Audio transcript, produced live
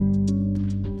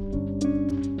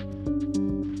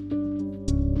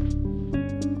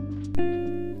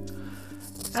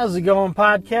How's it going,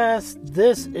 podcast?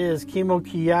 This is Kimo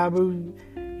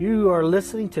Kiyabu. You are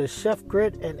listening to Chef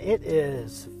Grit, and it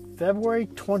is February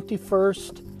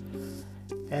 21st,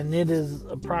 and it is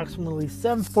approximately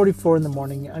 7:44 in the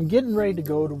morning. I'm getting ready to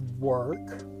go to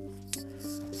work,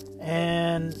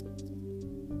 and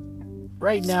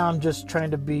right now I'm just trying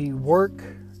to work,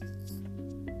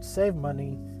 save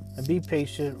money, and be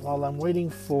patient while I'm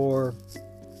waiting for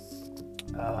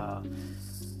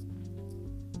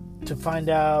to find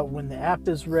out when the app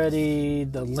is ready,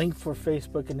 the link for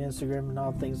Facebook and Instagram and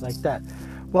all things like that.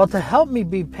 Well, to help me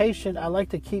be patient, I like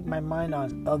to keep my mind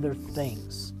on other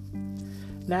things.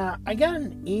 Now, I got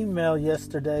an email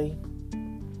yesterday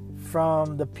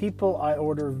from the people I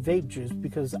order vape juice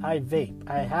because I vape.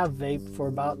 I have vaped for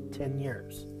about 10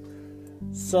 years.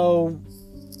 So,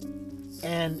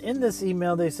 and in this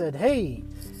email they said, hey,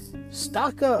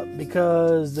 stock up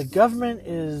because the government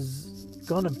is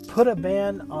going to put a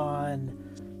ban on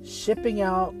shipping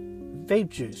out vape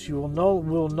juice. Will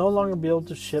no longer be able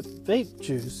to ship vape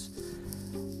juice,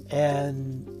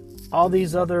 and all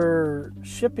these other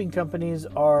shipping companies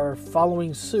are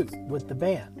following suit with the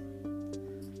ban.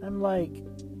 I'm like,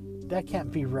 that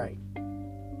can't be right.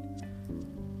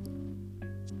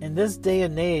 In this day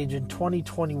and age, in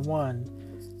 2021,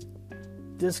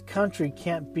 this country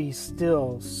can't be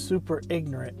still super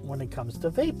ignorant when it comes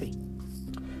to vaping.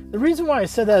 The reason why I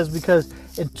said that is because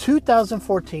in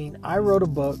 2014, I wrote a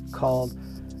book called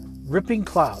Ripping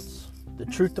Clouds, The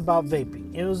Truth About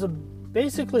Vaping. It was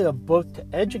basically a book to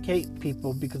educate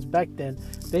people because back then,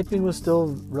 vaping was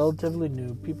still relatively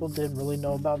new. People didn't really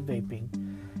know about vaping.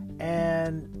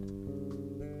 And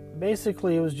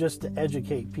basically, it was just to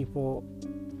educate people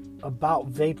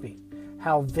about vaping.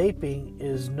 How vaping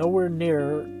is nowhere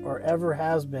near or ever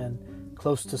has been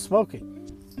close to smoking.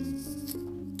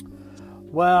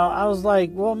 Well, I was like,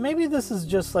 well, maybe this is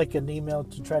just like an email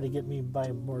to try to get me to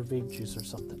buy more vape juice or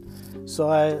something. So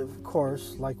I, of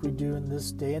course, like we do in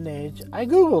this day and age, I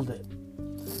Googled it.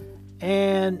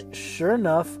 And sure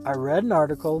enough, I read an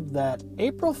article that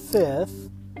April 5th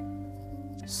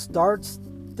starts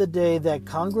the day that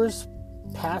Congress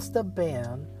passed a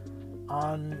ban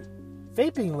on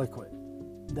vaping liquid.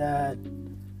 That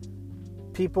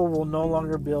people will no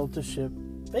longer be able to ship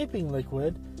vaping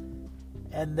liquid,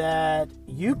 and that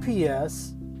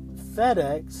UPS,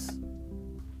 FedEx,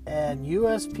 and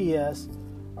USPS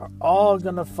are all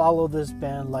going to follow this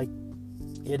ban like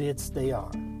idiots they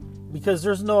are. Because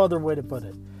there's no other way to put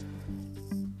it.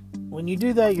 When you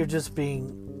do that, you're just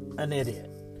being an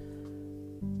idiot.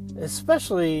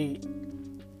 Especially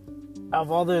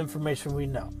of all the information we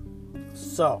know.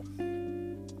 So,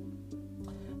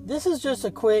 this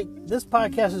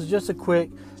podcast is just a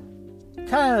quick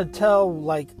kind of tell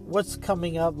like what's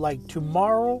coming up. Like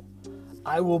tomorrow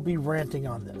I will be ranting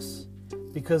on this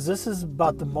because this is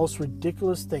about the most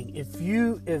ridiculous thing. If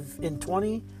in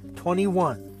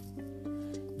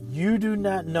 2021 you do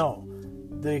not know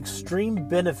the extreme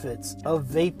benefits of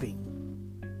vaping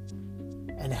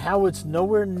and how it's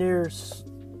nowhere near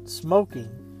smoking,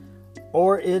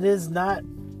 or it is not,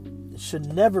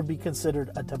 should never be considered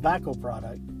a tobacco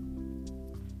product,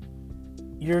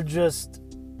 you're just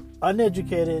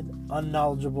uneducated,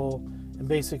 unknowledgeable, and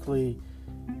basically,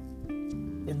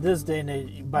 in this day and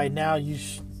age, by now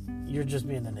you're just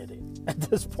being an idiot. At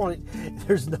this point,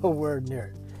 there's nowhere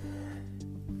near it.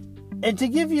 And to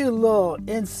give you a little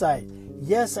insight,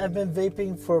 yes, I've been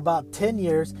vaping for about 10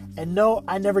 years, and no,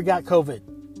 I never got COVID.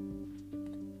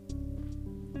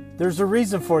 There's a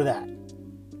reason for that.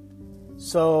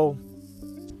 So,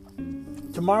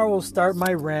 tomorrow we'll start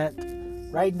my rant.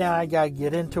 Right now, I gotta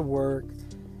get into work.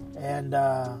 And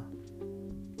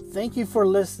thank you for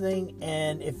listening.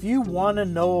 And if you want to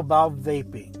know about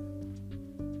vaping,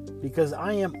 because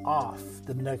I am off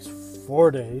the next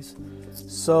 4 days.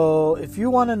 So if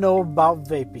you want to know about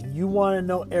vaping, you want to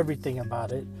know everything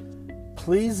about it,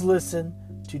 please listen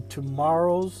to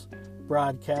tomorrow's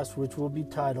broadcast, which will be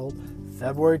titled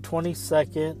February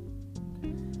 22nd.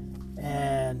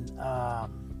 And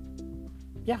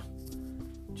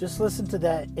just listen to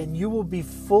that, and you will be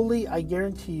I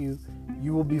guarantee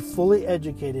you will be fully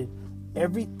educated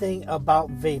everything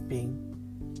about vaping.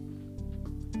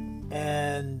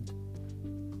 And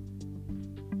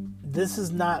this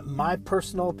is not my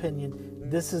personal opinion.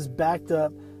 This is backed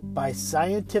up by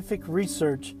scientific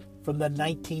research from the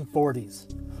 1940s.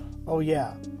 Oh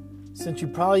yeah, since you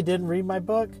probably didn't read my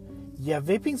book,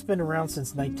 vaping's been around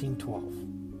since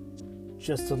 1912.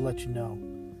 Just to let you know,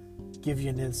 give you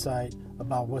an insight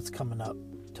about what's coming up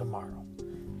tomorrow.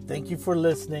 Thank you for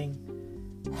listening.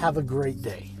 Have a great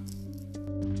day.